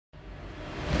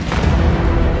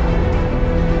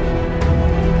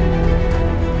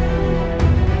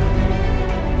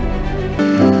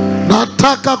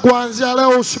Nataka kuanzia leo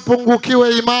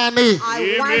usipungukiwe imani.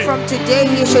 I want from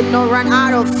today you should not run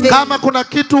out of faith. Kama kuna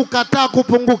kitu ukataa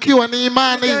kupungukiwa ni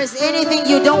imani. If there is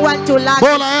anything you don't want to lack,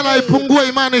 bora hela ipungue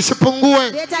imani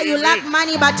isipungue. better you lack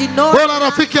money but you know. Bora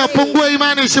rafiki apungue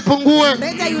imani isipungue.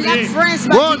 Better you lack friends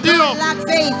but you don't lack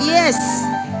faith. Yes.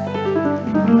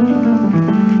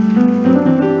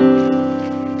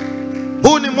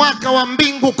 Huu ni mwaka wa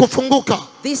mbingu kufunguka.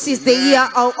 This is the year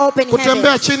of open heaven.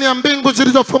 Kutembea chini ya mbingu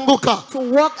zilizofunguka. To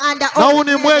walk under Na huu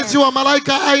open ni mwezi wa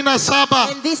malaika aina 7.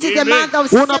 And this is the month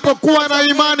of 7. Unapokuwa na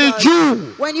imani juu,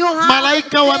 when you have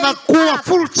malaika wanakuwa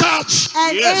full charge.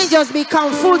 And angels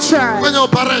become full charge. Kwenye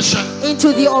operation.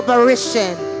 Into the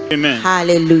operation. Amen.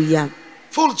 Hallelujah.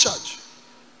 Full charge.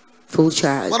 Full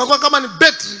charge. Wanakuwa kama ni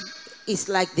battery. It's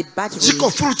like the battery. Ziko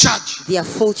full charge. They are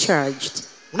full charged.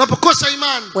 Unapokosa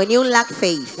imani, when you lack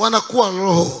faith, wanakuwa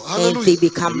low. And they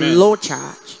become low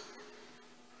charge.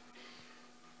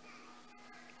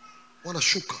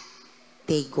 Wanashuka.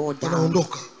 They go down.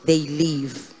 Wanaondoka. They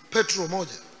leave. Petro 1.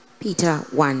 Peter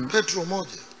 1. Petro 1.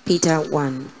 Peter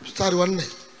 1. Mstari wa 4.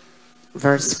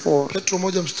 Verse 4. Petro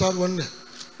 1 mstari wa 4.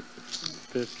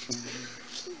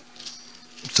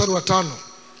 Mstari wa 5.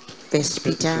 First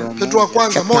Peter. Petro wa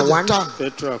kwanza 1:5.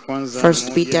 Petro wa kwanza.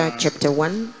 First Peter chapter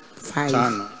 1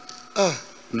 5.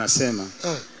 Nasema.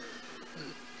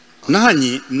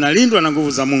 Nanyi mnalindwa na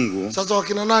nguvu za Mungu. Sasa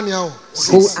wakina nani hao?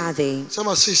 Who are they?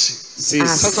 Sema sisi.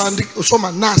 Sasa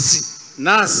usoma nasi.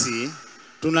 Nasi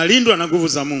tunalindwa na nguvu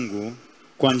za Mungu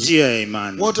kwa njia ya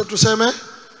imani. Wote tuseme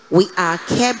we are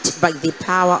kept by the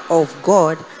power of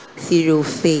God through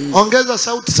faith. Ongeza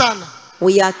sauti sana.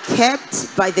 We are kept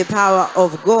by the power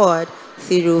of God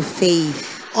through faith.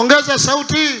 Ongeza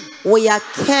sauti. We are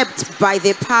kept by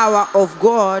the power of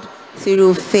God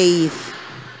through faith.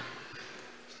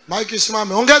 Mike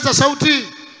simame. Ongeza sauti.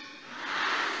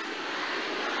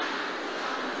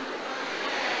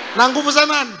 Na nguvu za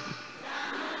nani?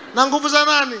 Na nguvu za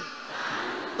nani?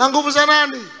 Na nguvu za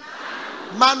nani?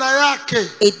 Maana yake.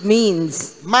 It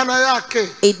means. Maana yake.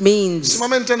 It means.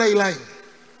 Simameni tena hii line.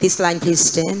 This line please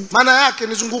stand. Maana yake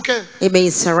nizunguke. It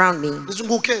means surround me.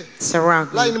 Nizunguke.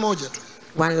 Surround me. Line moja tu.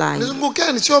 One line.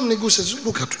 Nizungukeni, sio mniguse,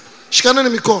 zunguka tu. Shikaneni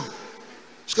mikono.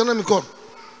 Shikaneni mikono.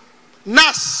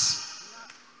 Nas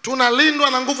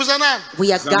tunalindwa na nguvu za nani?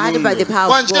 We are guarded by the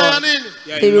power of God.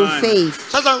 Through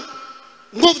faith. Sasa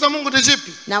nguvu za Mungu ni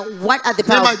zipi? Now what are the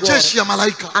power of God? Majeshi ya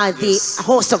malaika. Are the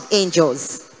host of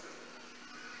angels.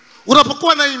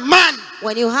 Unapokuwa na imani,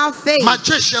 when you have faith,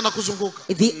 majeshi yanakuzunguka.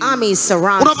 The army is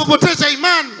surrounded. Unapopoteza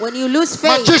imani, when you lose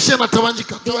faith, majeshi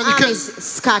yanatawanyika. The army is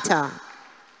scatter.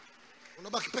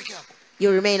 Unabaki peke yako.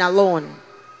 You remain alone.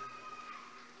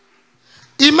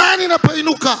 Imani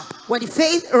inapoinuka, when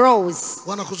faith rose,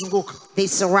 wanakuzunguka. They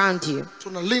surround you.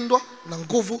 Tunalindwa na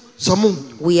nguvu za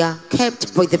Mungu. We are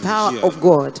kept by the power of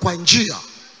God. Kwa njia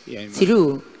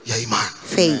through ya imani.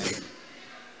 Faith.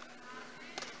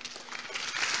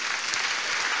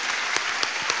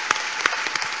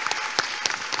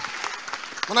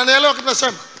 Unanielewa kitu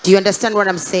nasema? Do you understand what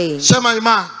I'm saying? Sema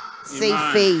imani. Say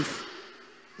faith.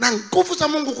 Na nguvu za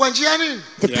Mungu kwa njia nini?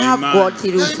 The power of God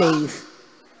through faith.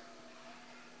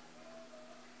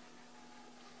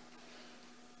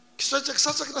 Kiswahili cha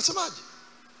kisasa kinasemaje?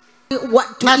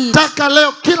 Nataka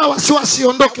leo kila wasiwasi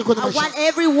iondoke kwenye maisha. I want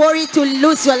every worry to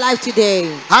lose your life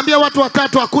today. Ambia watu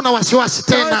 3 hakuna wasiwasi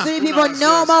tena.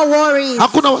 No more worries.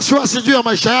 Hakuna wasiwasi juu ya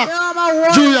maisha yako,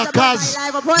 juu ya kazi,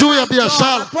 juu ya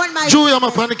biashara, juu ya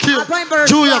mafanikio,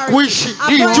 juu ya kuishi,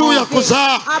 juu ya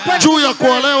kuzaa, juu ya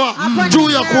kuolewa, juu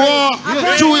ya kuoa,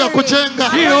 juu ya kujenga,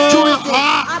 juu ya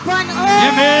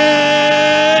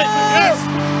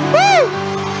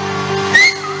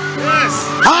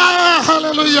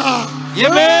hallelujah.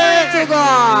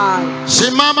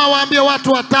 Simama waambie watu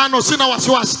 5 sina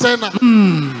wasiwasi tena.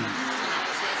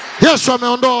 Yesu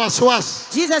ameondoa wasiwasi.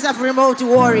 Jesus have removed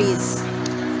worries.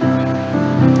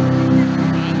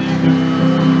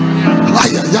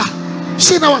 Haya.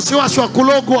 Sina wasiwasi wa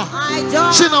kulogwa.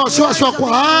 Sina wasiwasi wa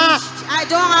I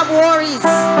don't have worries.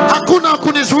 Hakuna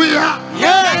kunizuia.